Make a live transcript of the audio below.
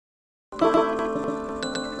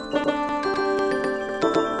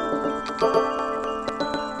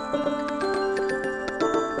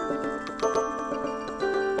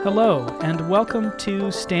Hello, and welcome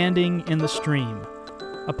to Standing in the Stream,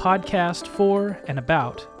 a podcast for and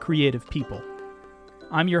about creative people.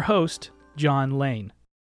 I'm your host, John Lane.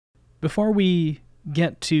 Before we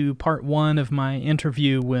get to part one of my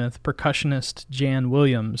interview with percussionist Jan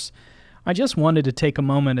Williams, I just wanted to take a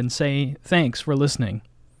moment and say thanks for listening.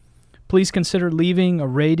 Please consider leaving a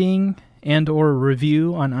rating and or a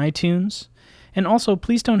review on iTunes, and also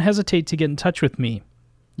please don't hesitate to get in touch with me.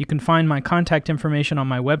 You can find my contact information on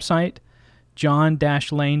my website,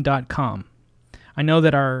 john-lane.com. I know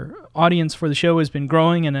that our audience for the show has been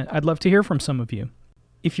growing, and I'd love to hear from some of you.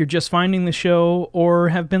 If you're just finding the show or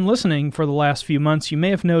have been listening for the last few months, you may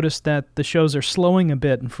have noticed that the shows are slowing a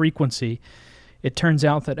bit in frequency. It turns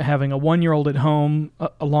out that having a 1-year-old at home,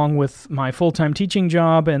 along with my full-time teaching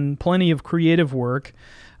job and plenty of creative work,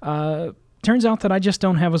 turns out that I just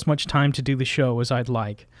don't have as much time to do the show as I'd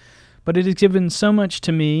like. But it has given so much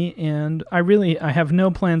to me, and I have no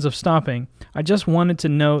plans of stopping. I just wanted to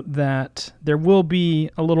note that there will be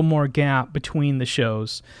a little more gap between the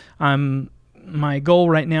shows. My goal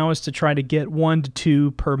right now is to try to get 1 to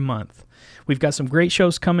 2 per month. We've got some great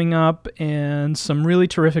shows coming up and some really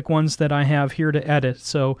terrific ones that I have here to edit,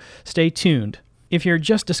 so stay tuned. If you're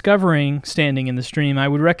just discovering Standing in the Stream, I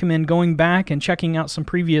would recommend going back and checking out some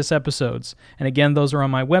previous episodes. And again, those are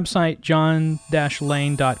on my website,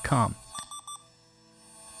 john-lane.com.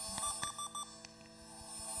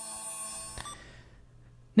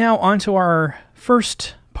 Now on to our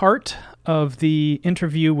first part of the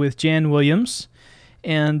interview with Jan Williams.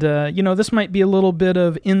 And, this might be a little bit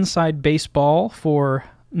of inside baseball for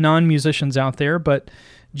non-musicians out there, but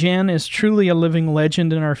Jan is truly a living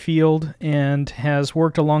legend in our field and has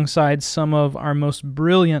worked alongside some of our most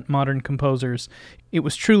brilliant modern composers. It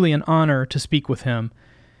was truly an honor to speak with him.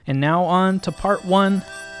 And now on to part one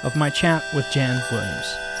of my chat with Jan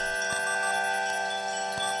Williams.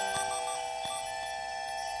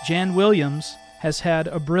 Jan Williams has had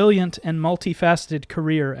a brilliant and multifaceted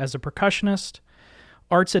career as a percussionist,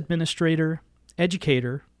 arts administrator,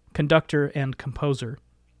 educator, conductor, and composer.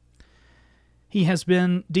 He has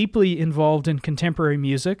been deeply involved in contemporary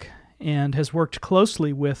music and has worked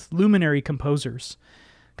closely with luminary composers.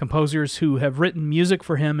 Composers who have written music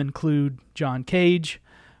for him include John Cage,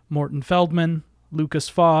 Morton Feldman, Lukas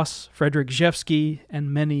Foss, Frederick Rzewski,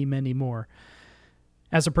 and many, many more.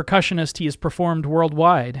 As a percussionist, he has performed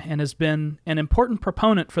worldwide and has been an important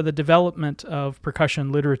proponent for the development of percussion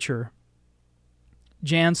literature.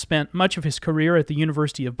 Jan spent much of his career at the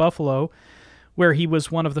University of Buffalo, where he was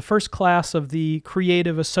one of the first class of the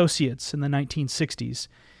Creative Associates in the 1960s.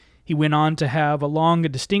 He went on to have a long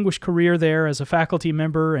and distinguished career there as a faculty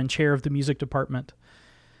member and chair of the music department.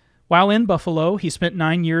 While in Buffalo, he spent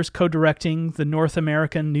 9 years co-directing the North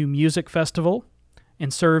American New Music Festival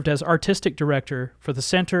and served as artistic director for the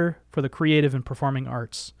Center for the Creative and Performing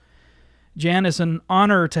Arts. Jan, it's an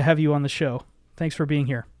honor to have you on the show. Thanks for being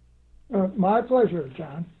here. My pleasure,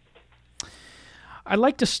 John. I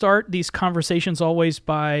like to start these conversations always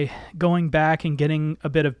by going back and getting a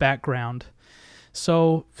bit of background.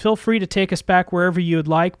 So feel free to take us back wherever you would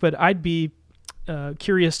like, but I'd be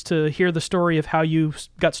curious to hear the story of how you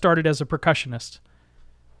got started as a percussionist.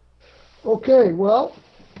 Okay, well,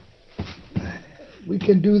 we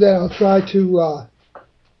can do that. I'll try to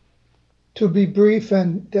be brief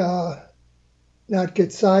and not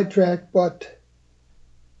get sidetracked, but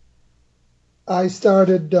I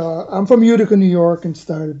started, I'm from Utica, New York, and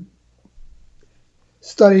started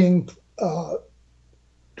studying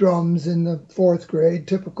drums in the 4th grade,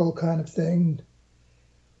 typical kind of thing.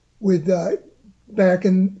 With back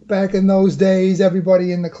in those days,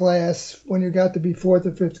 everybody in the class, when you got to be 4th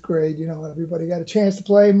or 5th grade, everybody got a chance to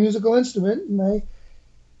play a musical instrument, and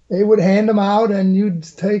they would hand them out, and you'd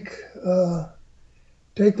take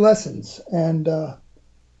lessons. And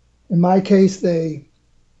in my case, they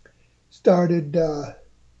started,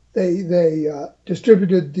 they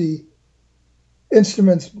distributed the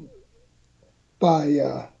instruments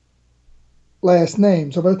by last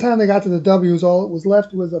name. So by the time they got to the W's, all it was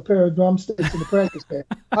left was a pair of drumsticks and a practice band.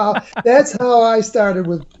 That's how I started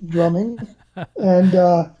with drumming. And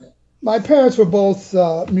my parents were both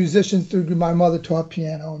musicians. My mother taught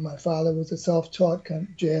piano, and my father was a self-taught kind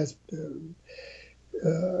of jazz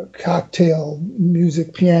cocktail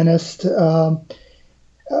music pianist.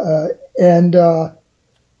 And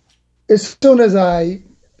as soon as I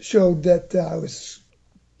showed that I was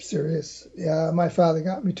serious, my father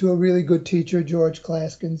got me to a really good teacher, George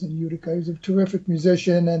Claskins in Utica. He was a terrific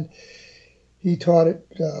musician, and he taught at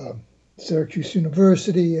Syracuse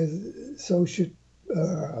University as associate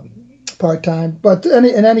part-time. But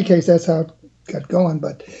in any case, that's how it got going.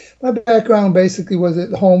 But my background basically was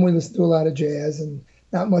at home. We listened to a lot of jazz and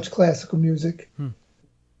not much classical music.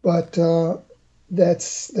 But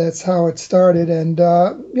that's how it started. And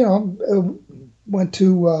went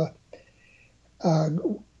to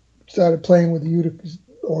started playing with the Utica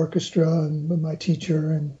Orchestra and with my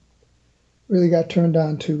teacher, and really got turned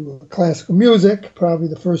on to classical music. Probably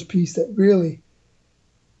the first piece that really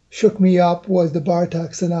shook me up was the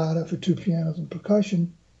Bartok Sonata for two pianos and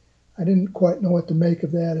percussion. I didn't quite know what to make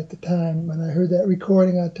of that at the time. When I heard that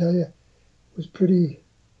recording, I tell you, it was pretty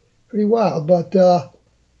wild. But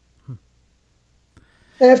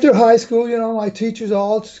after high school, my teachers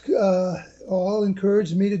all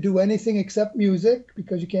encouraged me to do anything except music,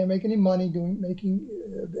 because you can't make any money making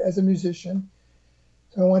as a musician.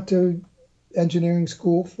 So I went to engineering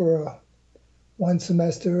school for one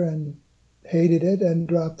semester and hated it and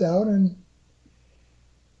dropped out, and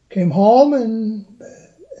came home and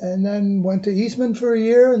then went to Eastman for a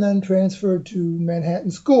year, and then transferred to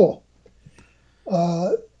Manhattan School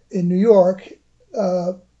in New York,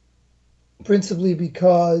 principally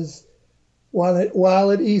because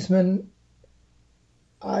while at Eastman,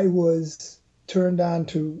 I was turned on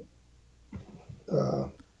to,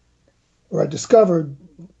 or I discovered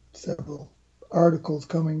several articles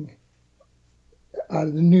coming out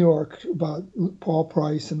of New York about Paul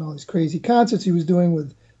Price and all these crazy concerts he was doing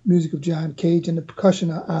with music of John Cage and the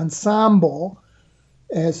percussion ensemble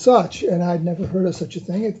as such. And I'd never heard of such a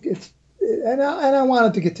thing. And I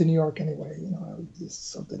wanted to get to New York anyway. This is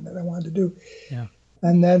something that I wanted to do. Yeah.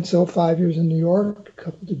 And then, so 5 years in New York, a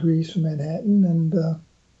couple degrees from Manhattan, and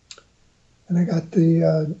I got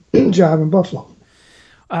the job in Buffalo.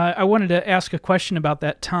 I wanted to ask a question about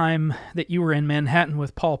that time that you were in Manhattan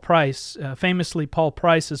with Paul Price. Famously, Paul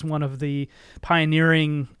Price is one of the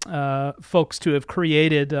pioneering folks to have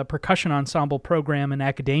created a percussion ensemble program in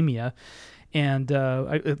academia. And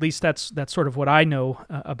at least that's sort of what I know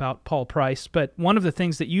about Paul Price. But one of the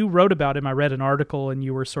things that you wrote about him, I read an article, and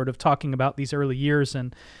you were sort of talking about these early years,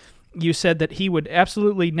 and you said that he would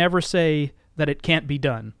absolutely never say that it can't be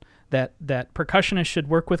done, that percussionists should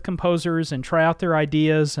work with composers and try out their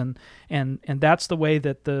ideas, and that's the way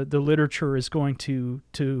that the literature is going to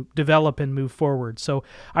develop and move forward. So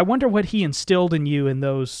I wonder what he instilled in you in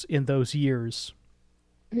those years.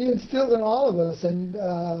 He instilled in all of us, and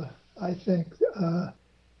I think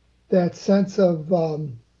that sense of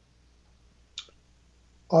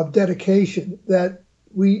dedication, that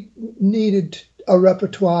we needed a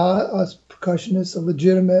repertoire, us percussionists, a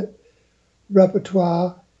legitimate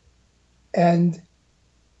repertoire, and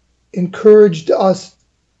encouraged us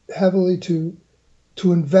heavily to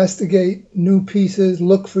investigate new pieces,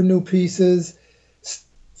 look for new pieces,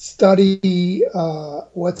 study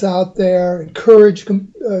what's out there, encourage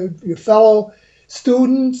your fellow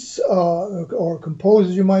students or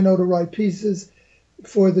composers you might know to write pieces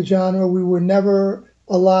for the genre. We were never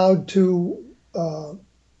allowed to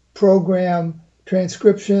program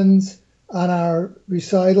transcriptions on our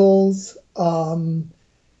recitals.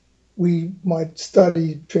 We might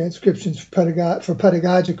study transcriptions for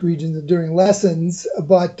pedagogic reasons during lessons,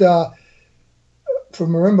 but for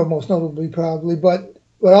marimba most notably probably. But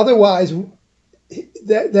otherwise,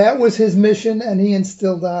 that was his mission, and he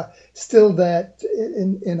instilled that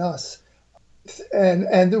in us.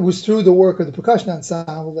 And it was through the work of the percussion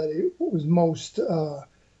ensemble that it was most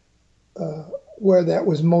where that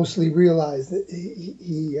was mostly realized. That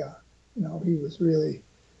he was really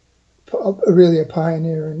a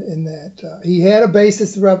pioneer in that. He had a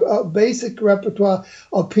basic repertoire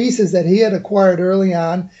of pieces that he had acquired early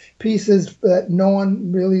on, pieces that no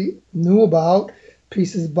one really knew about,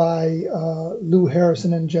 pieces by Lou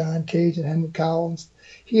Harrison and John Cage and Henry Collins.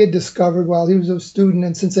 He had discovered while he was a student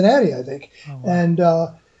in Cincinnati, I think. Oh,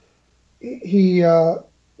 wow. And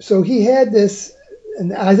so he had this,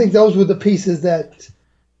 and I think those were the pieces that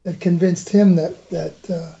convinced him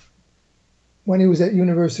that when he was at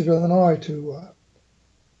University of Illinois to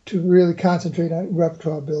really concentrate on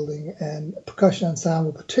repertoire building and percussion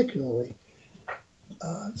ensemble particularly.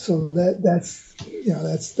 So that's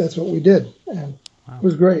what we did, and wow. It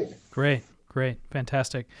was great. Great,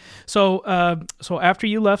 fantastic. So after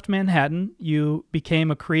you left Manhattan, you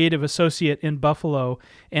became a creative associate in Buffalo,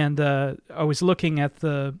 and I was looking at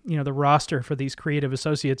the roster for these creative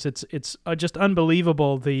associates. It's just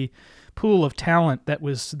unbelievable, the pool of talent that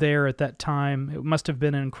was there at that time. It must have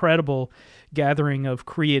been an incredible gathering of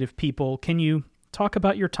creative people. Can you talk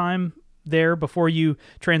about your time there before you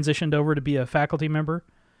transitioned over to be a faculty member?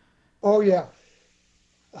 Oh yeah,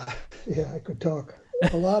 I could talk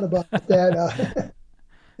a lot about that.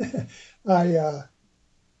 I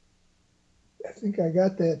think I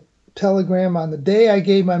got that telegram on the day I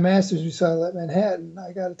gave my master's recital at Manhattan.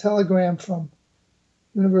 I got a telegram from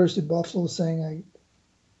University of Buffalo saying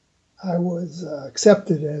I was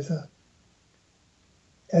accepted as a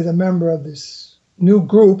member of this new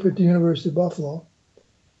group at the University of Buffalo.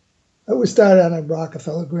 It was started on a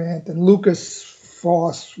Rockefeller grant, and Lucas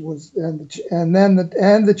Foss was, and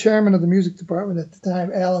the chairman of the music department at the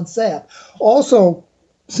time, Alan Sapp, also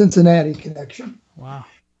Cincinnati connection. Wow.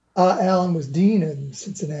 Alan was dean in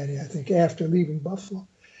Cincinnati, I think, after leaving Buffalo.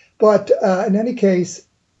 But in any case,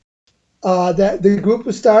 that the group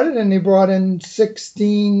was started, and they brought in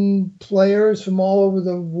 16 players from all over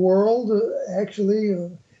the world.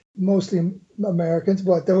 Actually, mostly Americans,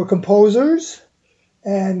 but there were composers,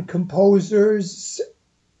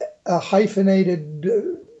 hyphenated,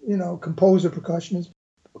 composer percussionist,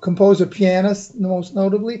 composer pianist, most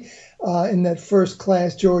notably. In that first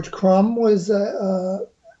class, George Crumb was a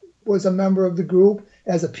member of the group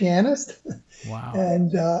as a pianist. Wow.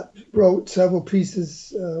 And wrote several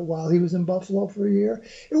pieces while he was in Buffalo for a year.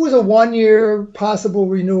 It was a 1-year possible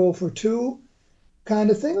renewal for 2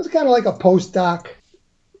 kind of thing. It was kind of like a postdoc.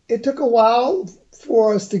 It took a while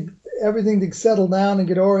for us everything to settle down and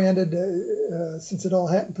get oriented, since it all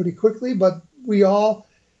happened pretty quickly. But we all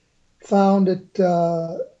found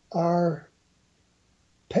our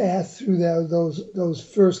path through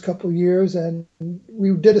those first couple years, and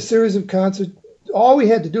we did a series of concerts. All we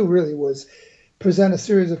had to do really was present a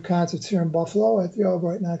series of concerts here in Buffalo at the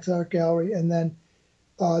Albright Knox Art Gallery, and then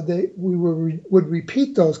would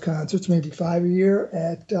repeat those concerts, maybe 5 a year,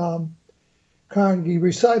 at Carnegie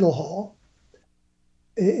Recital Hall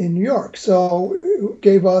in New York. So it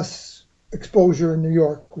gave us exposure in New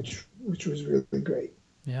York, which was really great.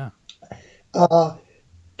 Yeah.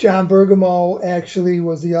 John Bergamo actually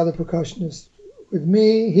was the other percussionist with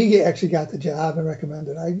me. He actually got the job and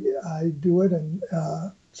recommended I do it, and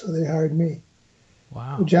so they hired me.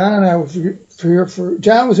 Wow. John and I was here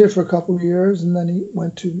John was here for a couple of years, and then he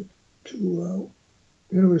went to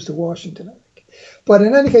University of Washington, I think. But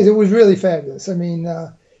in any case, it was really fabulous. I mean,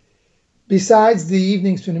 besides the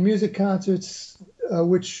evenings for the music concerts,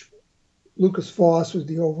 which Lucas Foss was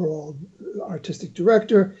the overall artistic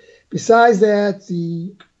director. Besides that,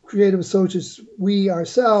 the Creative Associates, we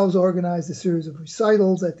ourselves organized a series of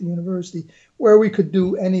recitals at the university where we could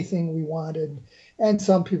do anything we wanted. And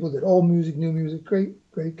some people did old music, new music, great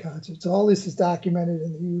concerts. All this is documented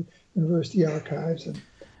in the university archives. And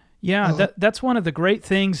yeah, that's one of the great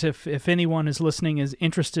things. If anyone is listening is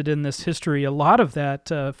interested in this history, a lot of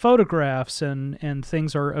that photographs and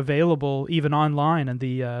things are available even online in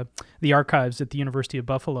the archives at the University of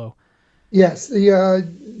Buffalo. Yes, the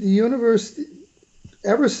university,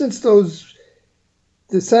 ever since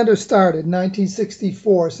the center started in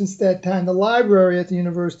 1964, since that time, the library at the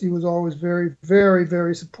university was always very, very,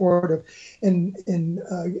 very supportive in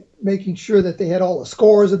making sure that they had all the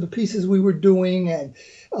scores of the pieces we were doing, and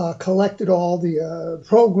collected all the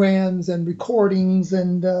programs and recordings,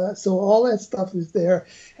 and so all that stuff is there,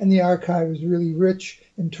 and the archive is really rich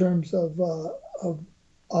in terms of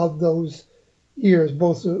those years,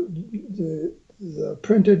 both the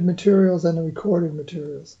printed materials and the recorded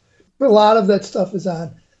materials. But a lot of that stuff is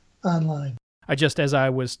online.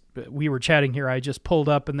 We were chatting here, I just pulled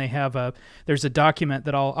up, and they have there's a document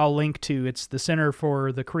that I'll link to. It's the Center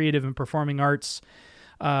for the Creative and Performing Arts,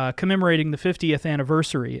 commemorating the 50th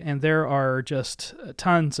anniversary, and there are just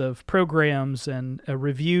tons of programs and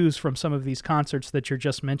reviews from some of these concerts that you're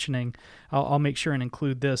just mentioning. I'll make sure and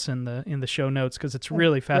include this in the show notes, because it's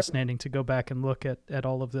really fascinating to go back and look at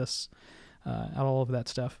all of this, at all of that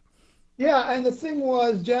stuff. Yeah, and the thing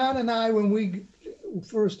was, John and I, when we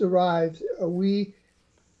first arrived, we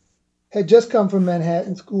had just come from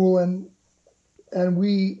Manhattan School, and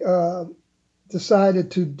we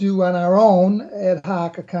decided to do on our own ad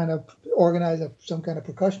hoc organize some kind of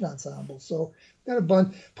percussion ensemble. So got a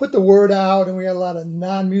bunch, put the word out, and we had a lot of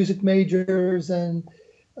non-music majors and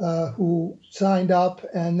who signed up,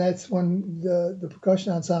 and that's when the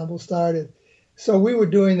percussion ensemble started. So we were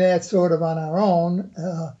doing that sort of on our own.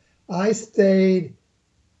 I was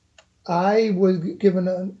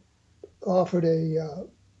offered a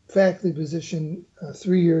faculty position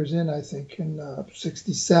 3 years in, I think, in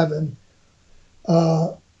 1967.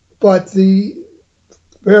 But the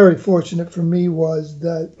very fortunate for me was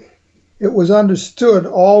that it was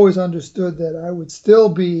always understood that I would still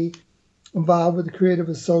be involved with the Creative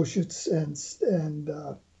Associates, and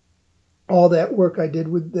all that work I did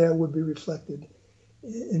there would be reflected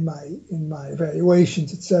in my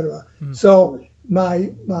evaluations, etc. Mm. So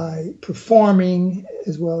my performing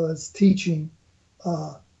as well as teaching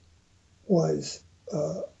was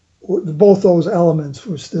both those elements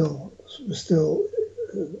were still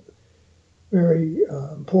very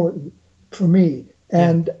important for me. Yeah.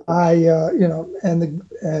 And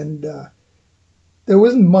there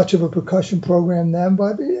wasn't much of a percussion program then,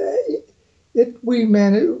 but we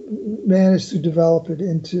managed to develop it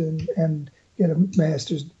into and get a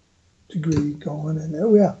master's degree going, and it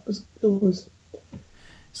was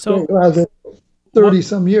So great. Rather what 30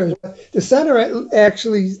 some years. The center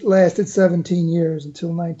actually lasted 17 years until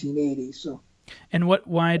 1980. So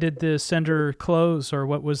why did the center close, or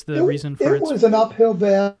what was the it, reason for it its? was an uphill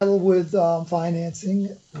battle with financing.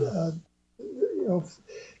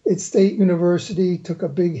 Its state university took a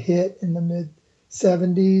big hit in the mid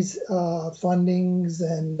 70s, fundings,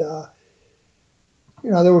 and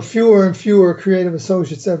there were fewer and fewer creative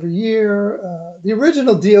associates every year. The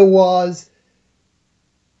original deal was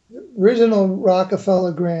original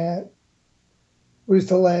Rockefeller grant was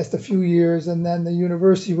to last a few years, and then the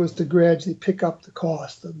university was to gradually pick up the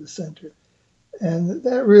cost of the center. And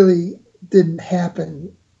that really didn't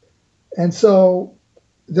happen. And so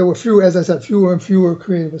there were as I said, fewer and fewer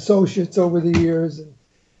creative associates over the years.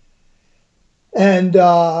 And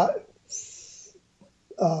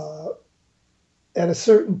at a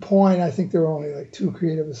certain point, I think there were only like 2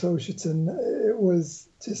 creative associates, and it was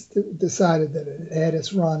just decided that it had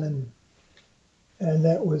its run, and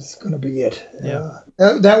that was going to be it. Yeah.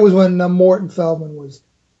 That was when Morton Feldman was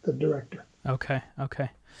the director. Okay.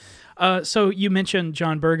 So you mentioned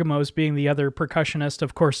John Bergamo as being the other percussionist.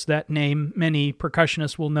 Of course, that name, many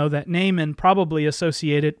percussionists will know that name and probably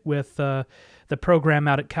associate it with the program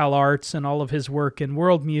out at Cal Arts and all of his work in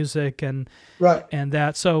world music and Right. and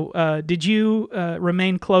that. So did you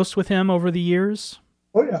remain close with him over the years?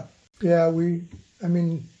 Oh yeah, yeah. We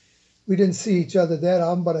didn't see each other that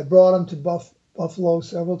often, but I brought him to Buffalo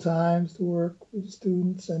several times to work with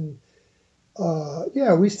students, and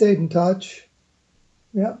we stayed in touch.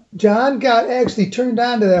 Yeah, John got actually turned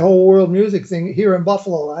on to that whole world music thing here in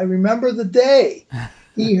Buffalo. I remember the day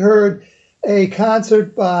he heard a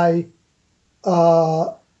concert by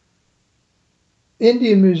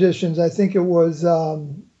Indian musicians. I think it was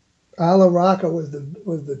Ala Raka was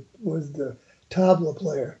the tabla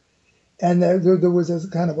player, and there was this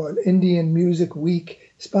kind of an Indian music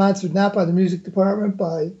week sponsored not by the music department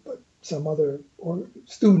but some other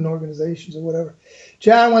student organizations or whatever.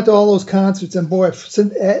 John went to all those concerts, and boy, after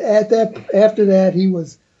that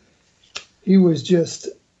he was just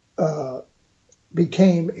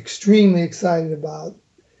became extremely excited about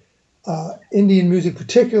Indian music,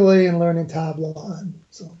 particularly, and learning tabla. And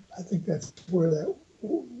so I think that's where that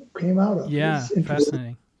came out of. Yeah,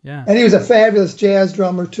 fascinating. Yeah, and he was a fabulous jazz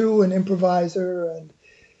drummer too, an improviser, and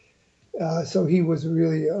so he was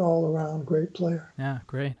really an all-around great player. Yeah,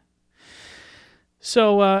 great.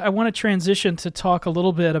 So I want to transition to talk a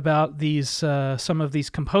little bit about these some of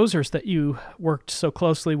these composers that you worked so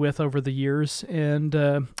closely with over the years, and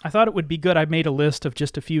I thought it would be good. I made a list of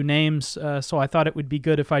just a few names, so I thought it would be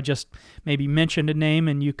good if I just maybe mentioned a name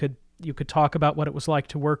and you could talk about what it was like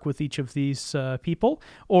to work with each of these people,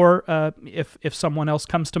 or if someone else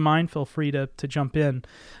comes to mind, feel free to jump in.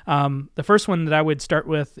 The first one that I would start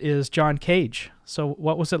with is John Cage. So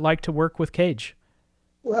what was it like to work with Cage?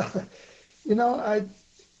 Well,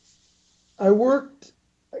 I worked,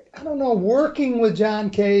 I don't know, working with John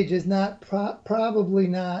Cage is not probably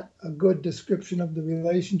not a good description of the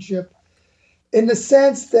relationship, in the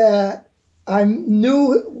sense that I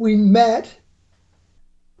knew we met.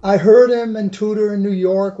 I heard him and tutor in New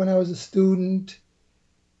York when I was a student.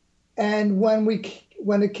 And when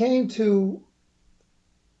it came to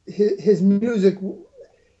his music,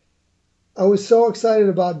 I was so excited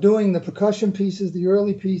about doing the percussion pieces, the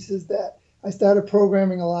early pieces, that I started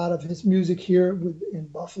programming a lot of his music here in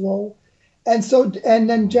Buffalo. And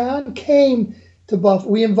then John came to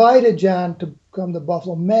Buffalo. We invited John to come to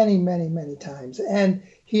Buffalo many, many, many times. And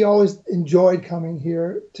he always enjoyed coming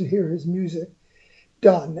here to hear his music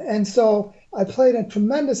done. And so I played a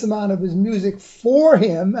tremendous amount of his music for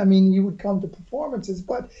him. I mean, he would come to performances,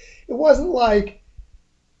 but it wasn't like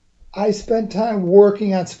I spent time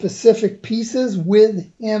working on specific pieces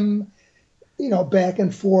with him, back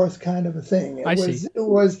and forth kind of a thing. It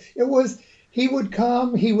was, he would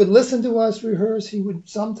come, he would listen to us rehearse, he would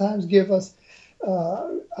sometimes give us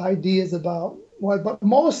ideas about what, but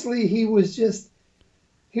mostly he was just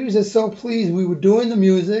so pleased we were doing the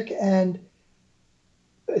music, and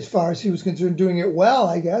as far as he was concerned, doing it well,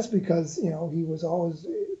 I guess, because he was always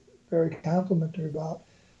very complimentary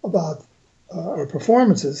about our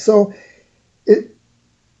performances. So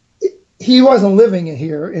he wasn't living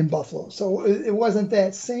here in Buffalo, so it wasn't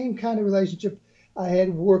that same kind of relationship I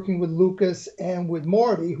had working with Lucas and with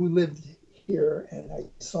Morty, who lived here, and I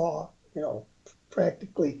saw,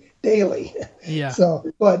 practically daily. Yeah. So,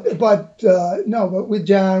 no, but with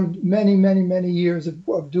John, many, many, many years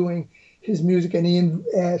of doing his music, and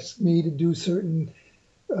he asked me to do certain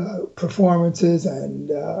performances,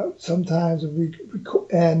 and sometimes doing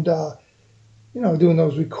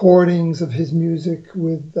those recordings of his music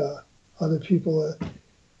with other people.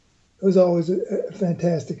 It was always a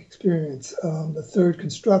fantastic experience. The third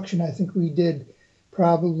construction, I think we did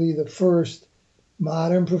probably the first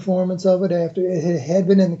modern performance of it after it had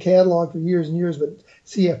been in the catalog for years and years, but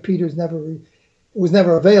C.F. Peters it was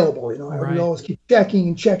never available. I would Right. always keep checking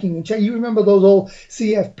and checking and checking. You remember those old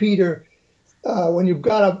C.F. Peter, when you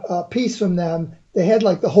got a piece from them, they had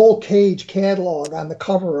like the whole Cage catalog on the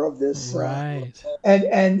cover of this, Right.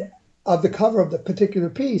 and of the cover of the particular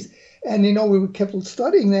piece. And we kept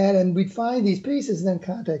studying that, and we'd find these pieces, and then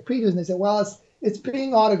contact Peters, and they said, "Well, it's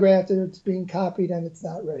being autographed, and it's being copied, and it's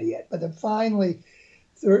not ready yet." But then finally,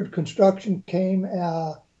 third construction came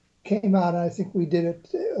out, and I think we did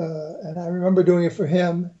it. And I remember doing it for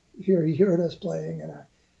him. Here, he heard us playing, and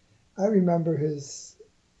I remember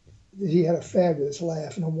he had a fabulous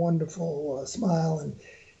laugh and a wonderful smile. And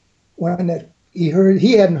when he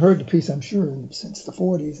hadn't heard the piece, I'm sure, since the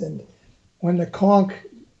 40s, and when the conch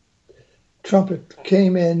trumpet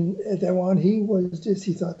came in at that one, he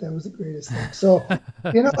thought that was the greatest thing. So,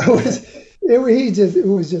 it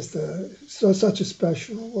was just such a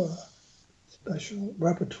special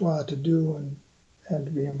repertoire to do and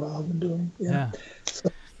to be involved in doing. Yeah. So,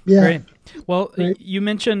 yeah. Great. Well, Great. you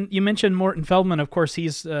mentioned Morton Feldman. Of course,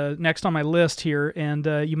 he's next on my list here, and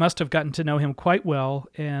you must have gotten to know him quite well.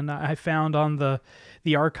 And I found on the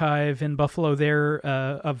archive in Buffalo there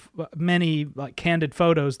of many candid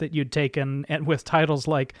photos that you'd taken, and with titles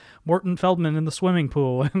like Morton Feldman in the swimming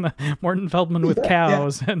pool and Morton Feldman with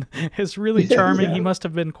cows, and it's really charming. Yeah. He must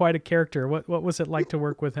have been quite a character. What was it like to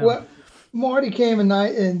work with him? Well, Marty came in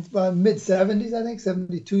mid-70s, I think,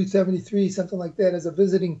 72, 73, something like that, as a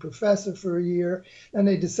visiting professor for a year. And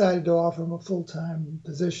they decided to offer him a full-time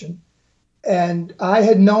position. And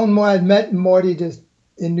I'd met Marty just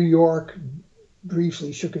in New York,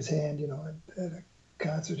 briefly shook his hand, at a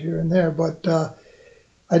concert here and there. But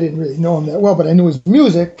I didn't really know him that well, but I knew his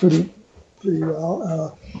music pretty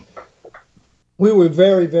well. We were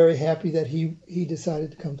very, very happy that he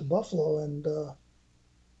decided to come to Buffalo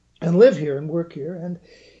and live here and work here. And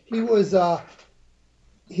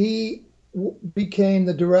he became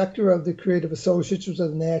the director of the Creative Associates, which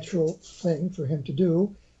was a natural thing for him to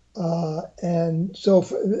do. And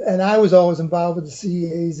I was always involved with the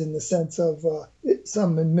CEAs in the sense of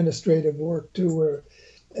some administrative work too.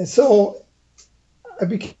 And so I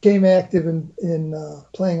became active in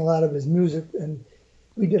playing a lot of his music, and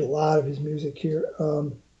we did a lot of his music here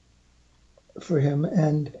for him.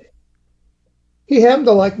 And he happened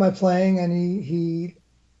to like my playing, and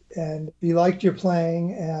he liked your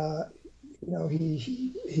playing.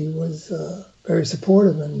 He was very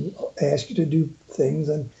supportive and asked you to do things.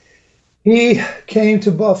 And he came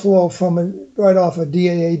to Buffalo right off a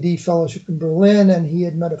DAAD fellowship in Berlin, and he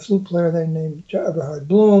had met a flute player there named Eberhard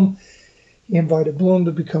Bloom. He invited Bloom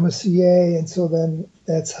to become a CA, and so then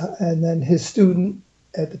then his student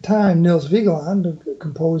at the time, Nils Vigeland, the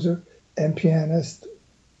composer and pianist.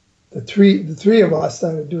 The three of us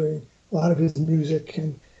started doing a lot of his music,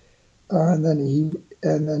 and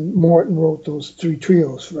then Morton wrote those three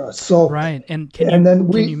trios for us. So right, and can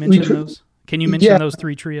you mention those? Can you mention those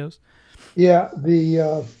three trios? Yeah,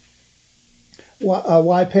 the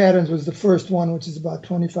Y Patterns was the first one, which is about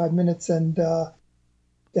 25 minutes, and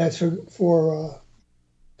that's for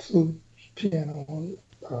flute, piano, and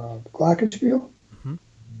glockenspiel. Mm-hmm.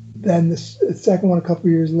 Then the second one, a couple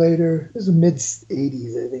of years later, it was the mid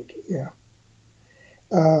 '80s, I think. Yeah,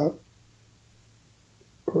 or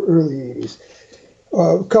early '80s.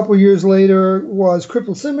 A couple of years later was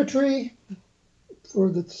Crippled Symmetry for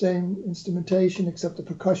the same instrumentation, except the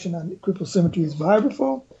percussion on Crippled Symmetry is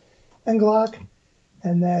vibraphone and Glock,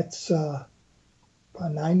 and that's about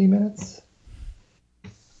 90 minutes.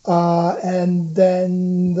 And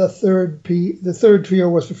then the third trio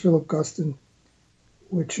was for Philip Guston,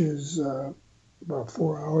 which is about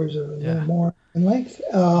 4 hours or a little more in length.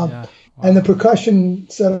 Wow. And the percussion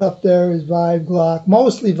set up there is Vibe Glock,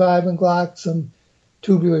 mostly Vibe and Glock, some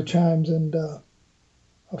tubular chimes, and a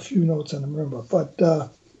few notes on the marimba. But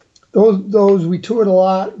those we toured a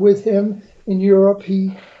lot with him in Europe.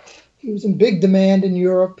 He was in big demand in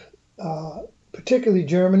Europe, particularly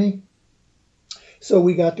Germany. So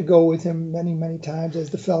we got to go with him many, many times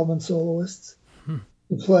as the Feldman soloists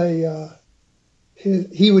to play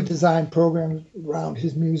he would design programs around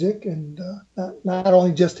his music, and not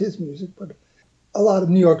only just his music, but a lot of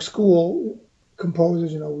New York school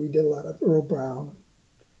composers. We did a lot of Earl Brown,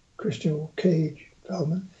 Christian Cage,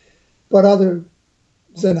 Feldman, but other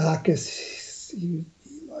Xenakis, he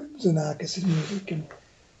liked Xenakis' music, and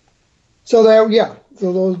so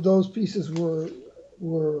those pieces were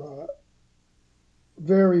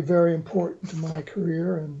very, very important to my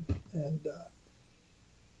career,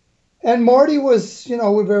 and Marty was, we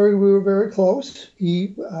were very close.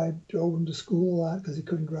 I drove him to school a lot because he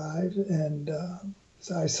couldn't drive, and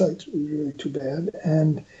his eyesight was really too bad,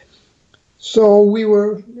 and so we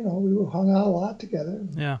were hung out a lot together.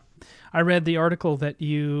 Yeah. I read the article that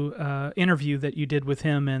you interview that you did with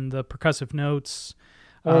him in the Percussive Notes.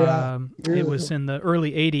 It was in the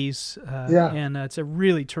early 80s, and it's a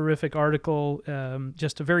really terrific article,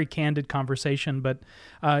 just a very candid conversation, but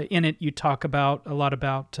in it you talk a lot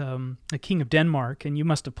about the King of Denmark, and you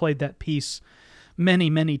must have played that piece many,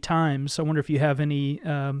 many times. I wonder if you have any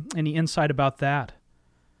insight about that.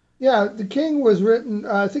 Yeah, The King was written,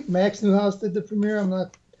 I think Max Neuhaus did the premiere, I'm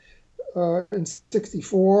not, in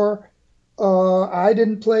 1964. I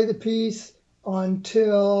didn't play the piece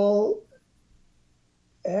until...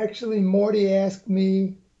 Actually, Morty asked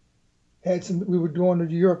me, we were going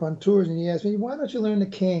to Europe on tours, and he asked me, why don't you learn The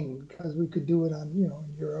King? Because we could do it on,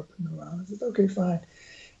 in Europe and around. I said, okay, fine.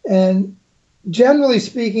 And generally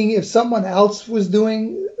speaking, if someone else was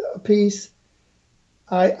doing a piece,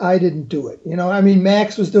 I didn't do it.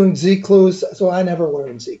 Max was doing Z-Clues, so I never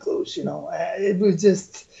learned Z-Clues, It was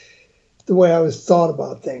just the way I was thought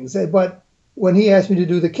about things. But when he asked me to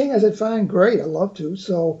do The King, I said, fine, great, I'd love to.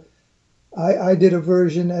 So I did a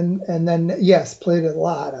version and then, yes, played it a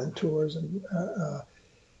lot on tours. And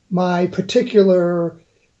my particular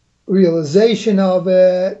realization of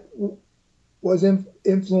it was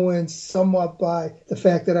influenced somewhat by the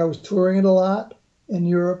fact that I was touring it a lot in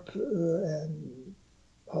Europe and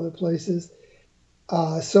other places.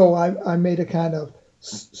 So I made a kind of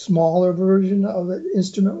smaller version of it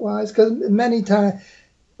instrument-wise, because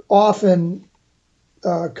often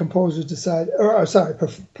composers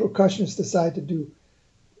percussionists decide to do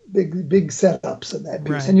big setups in that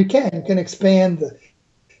piece, right. And you can expand the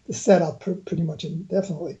setup pretty much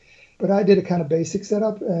indefinitely. But I did a kind of basic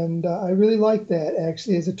setup, and I really liked that,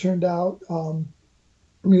 actually, as it turned out,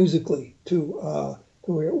 musically too,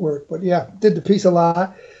 the way it worked. But yeah, did the piece a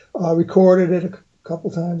lot, recorded it a couple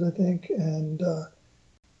times, I think, and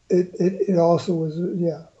it also was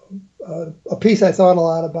a piece I thought a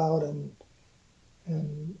lot about and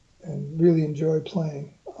really enjoyed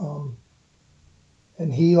playing.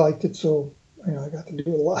 And he liked it, so I got to do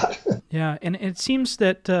it a lot. Yeah, and it seems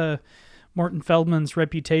that Morton Feldman's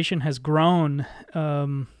reputation has grown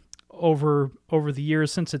over the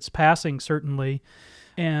years since its passing, certainly.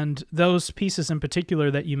 And those pieces in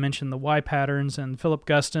particular that you mentioned, the Y patterns and Philip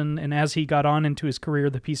Guston, and as he got on into his career,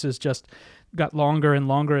 the pieces just got longer and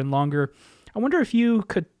longer and longer. I wonder if you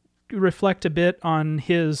could reflect a bit on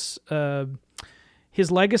his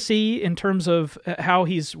legacy in terms of how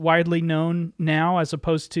he's widely known now as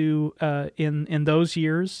opposed to in those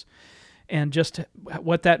years, and just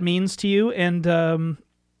what that means to you, and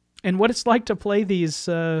what it's like to play these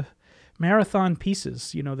marathon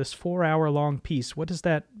pieces. This 4-hour-long piece. What does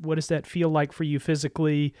that feel like for you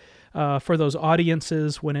physically? For those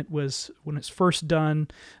audiences when it's first done?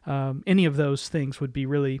 Any of those things would be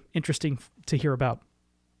really interesting to hear about.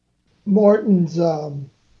 Morton's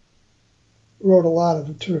wrote a lot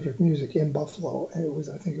of terrific music in Buffalo, and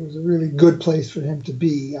I think it was a really good place for him to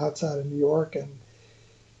be outside of New York, and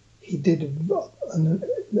he did an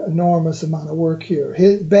enormous amount of work here.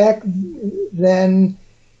 Back then,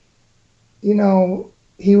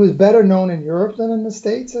 he was better known in Europe than in the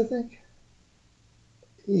States, I think.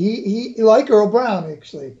 He like Earl Brown,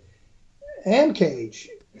 actually, and Cage.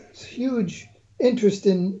 Huge interest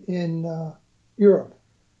in Europe,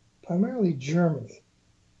 primarily Germany.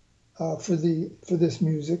 For this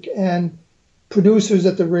music, and producers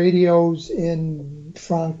at the radios in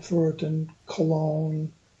Frankfurt and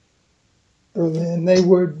Cologne, Berlin, they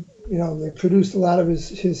produced a lot of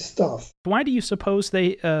his stuff. Why do you suppose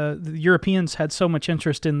the Europeans had so much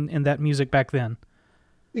interest in that music back then?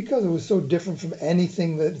 Because it was so different from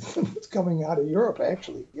anything that was coming out of Europe,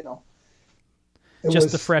 actually.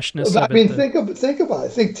 The freshness of it. Think about it. I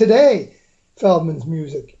think today Feldman's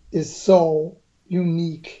music is so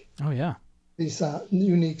unique. Oh, yeah.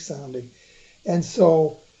 Unique sounding. And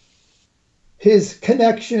so his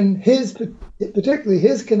connection, particularly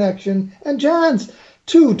his connection, and John's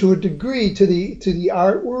too, to a degree, to the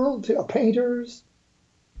art world, to painters,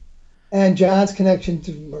 And John's connection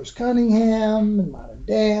to Merce Cunningham and modern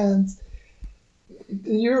dance.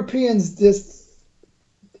 The Europeans just,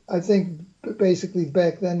 I think, basically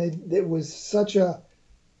back then it was such an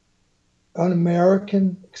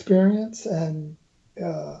American experience, and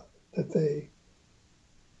that they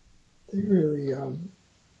really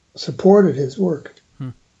supported his work.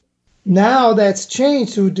 Now that's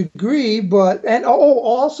changed to a degree,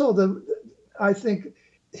 also I think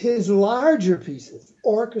his larger pieces,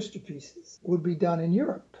 orchestra pieces, would be done in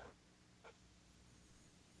Europe.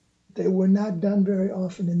 They were not done very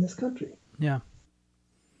often in this country. Yeah.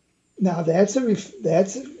 Now that's a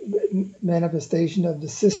manifestation of the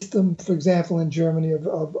system, for example, in Germany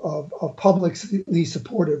of publicly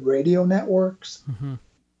supported radio networks,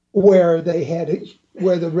 where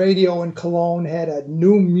the radio in Cologne had a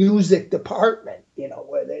new music department,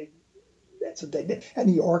 that's what they did, and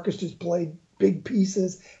the orchestras played big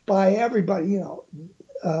pieces by everybody,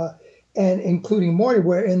 and including Morty,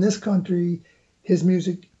 where in this country his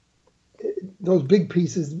music, those big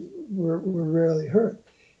pieces were rarely heard.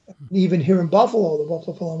 Even here in Buffalo, the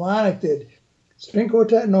Buffalo Philharmonic did string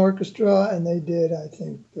quartet and orchestra, and they did, I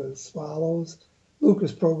think, the Swallows.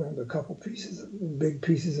 Lucas programmed a couple big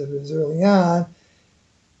pieces of his early on,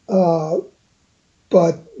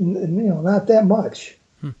 but not that much.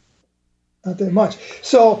 Not that much.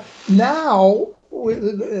 So now,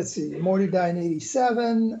 let's see, Morty died in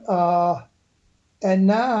 '87, and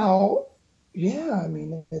now, yeah, I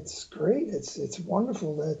mean, it's great. It's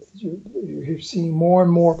wonderful that you're seeing more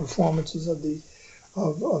and more performances of the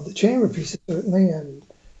chamber pieces, certainly, and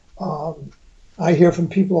I hear from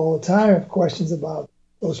people all the time have questions about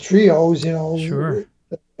those trios. Sure.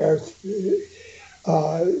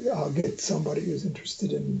 I'll get somebody who's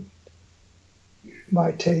interested in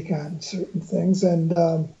my take on certain things, and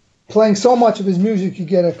playing so much of his music, you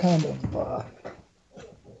get a kind of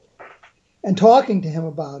and talking to him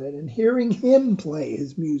about it and hearing him play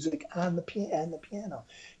his music on the piano,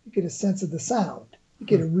 you get a sense of the sound. You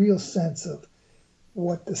get a real sense of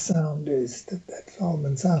what the sound is, that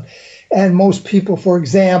Feldman sound. And most people, for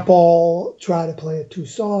example, try to play it too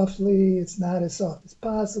softly. It's not as soft as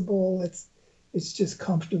possible. It's just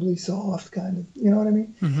comfortably soft, kind of, you know what I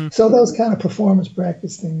mean? So those kind of performance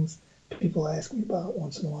practice things people ask me about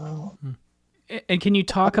once in a while. And can you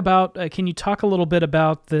talk a little bit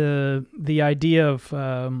about the idea of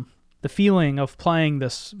the feeling of playing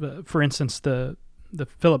this, for instance, the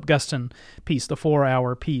Philip Guston piece, the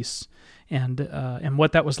 4-hour piece, and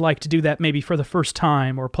what that was like to do that maybe for the first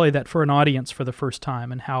time, or play that for an audience for the first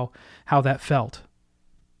time, and how that felt?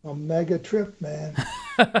 A mega trip, man.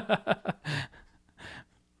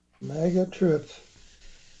 Mega trip.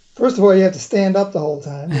 First of all, you have to stand up the whole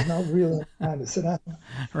time. There's no real time to sit down.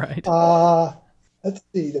 Right. Let's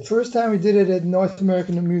see. The first time we did it at North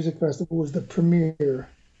American Music Festival was the premiere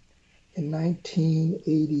in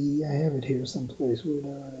 1980. I have it here someplace.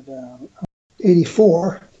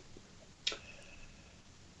 84.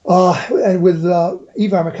 And with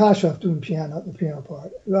Ivar Makashov doing the piano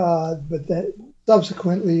part. But then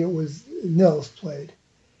subsequently it was Nils played.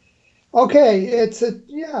 Okay, it's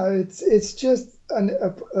just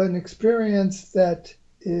an experience that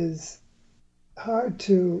is hard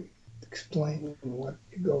to explain what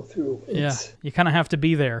you go through. You kind of have to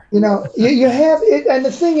be there. You have it, and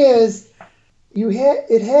the thing is,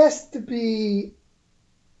 it has to be.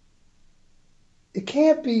 You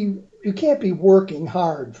can't be working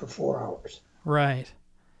hard for 4 hours. Right.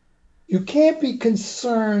 You can't be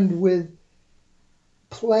concerned with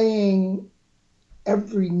playing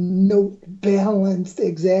every note balanced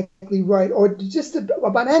exactly right, or just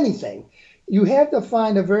about anything. You have to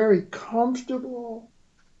find a very comfortable,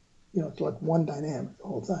 it's like one dynamic the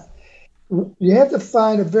whole time. You have to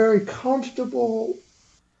find a very comfortable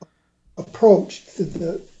approach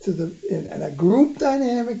to and a group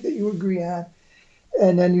dynamic that you agree on,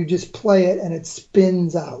 and then you just play it and it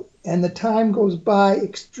spins out, and the time goes by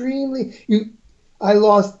extremely. I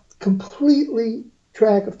lost completely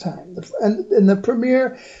track of time. And in the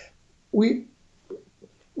premiere, we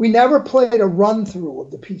never played a run through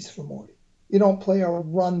of the piece for Morty. You don't play a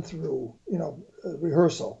run through, a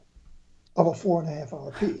rehearsal of a 4.5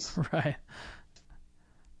 hour piece. Right.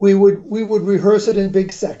 We would rehearse it in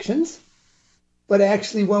big sections, but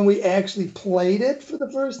actually when we actually played it for the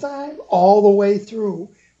first time, all the way through,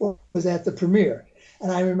 was at the premiere. And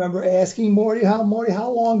I remember asking Morty, how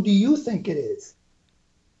long do you think it is?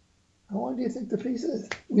 How long do you think the piece is?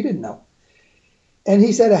 We didn't know. And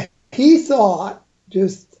he said he thought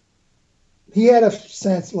he had a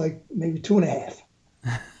sense like maybe 2.5.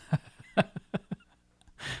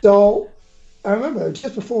 So I remember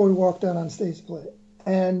just before we walked out on stage to play it.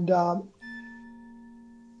 And all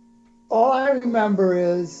I remember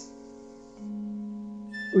is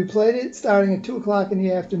we played it starting at 2 o'clock in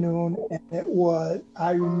the afternoon, and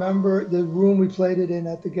I remember the room we played it in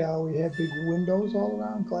at the gallery had big windows all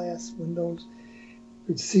around, glass windows. You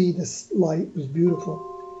could see this light, it was beautiful.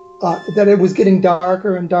 That it was getting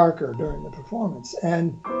darker and darker during the performance.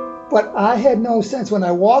 But I had no sense. When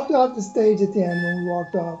I walked off the stage at the end, when we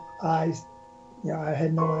walked off, I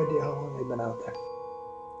had no idea how long they'd been out there.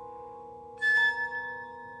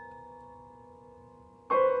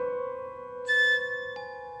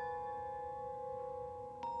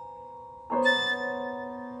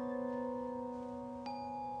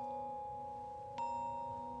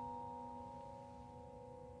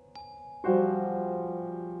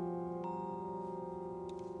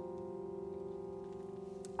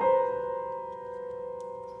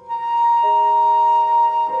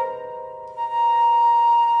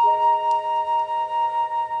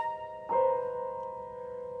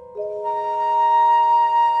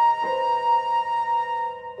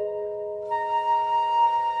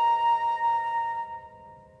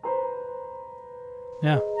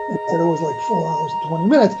 Yeah. And it was like 4 hours and 20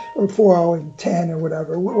 minutes, or 4 hours and 10, or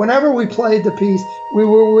whatever. Whenever we played the piece, we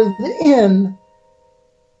were within,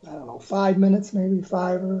 5 minutes, maybe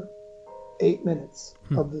 5 or 8 minutes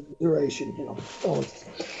of the duration.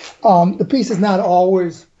 The piece is not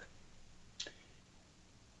always,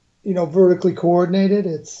 vertically coordinated.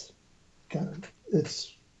 It's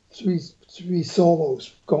three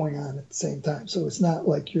solos going on at the same time. So it's not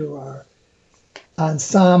like your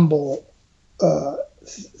ensemble.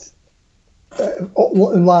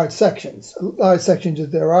 In large sections,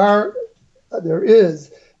 there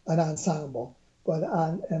is an ensemble, but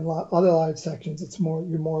in other large sections,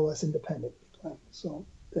 you're more or less independent. So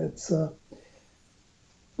it's,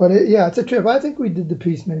 it's a trip. I think we did the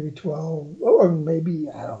piece maybe 12, or maybe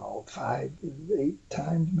 5, 8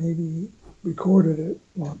 times, maybe recorded it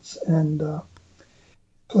once and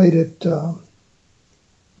played it.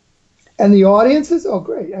 And the audiences,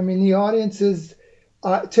 great. I mean, the audiences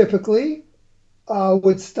typically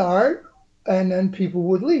would start, and then people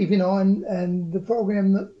would leave, and the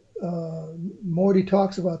program that Morty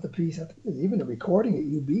talks about the piece, I think even a recording at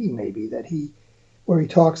UB maybe, where he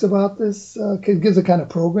talks about this, gives a kind of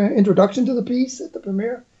program introduction to the piece at the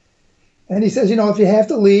premiere. And he says, if you have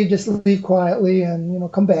to leave, just leave quietly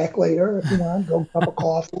and, come back later if you want, go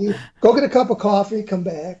get a cup of coffee, come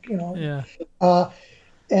back, Yeah.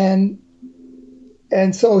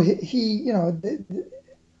 And so he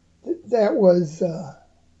that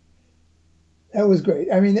was great.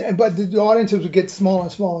 I mean, but the audiences would get smaller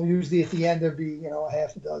and smaller. Usually at the end there'd be,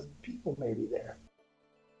 half a dozen people maybe there.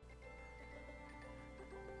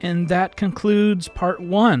 And that concludes part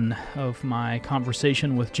 1 of my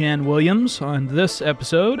conversation with Jan Williams on this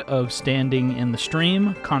episode of Standing in the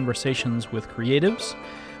Stream, Conversations with Creatives.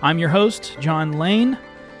 I'm your host, John Lane.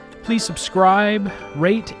 Please subscribe,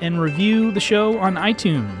 rate, and review the show on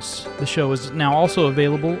iTunes. The show is now also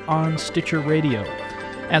available on Stitcher Radio.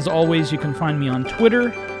 As always, you can find me on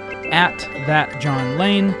Twitter,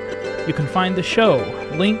 @ThatJohnLane. You can find the show,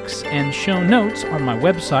 links, and show notes on my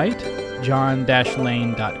website,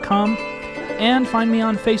 john-lane.com, and find me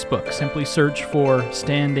on Facebook. Simply search for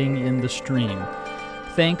Standing in the Stream.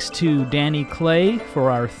 Thanks to Danny Clay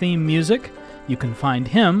for our theme music. You can find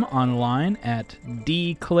him online at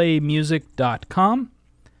dclaymusic.com.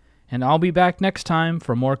 And I'll be back next time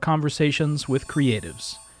for more conversations with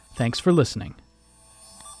creatives. Thanks for listening.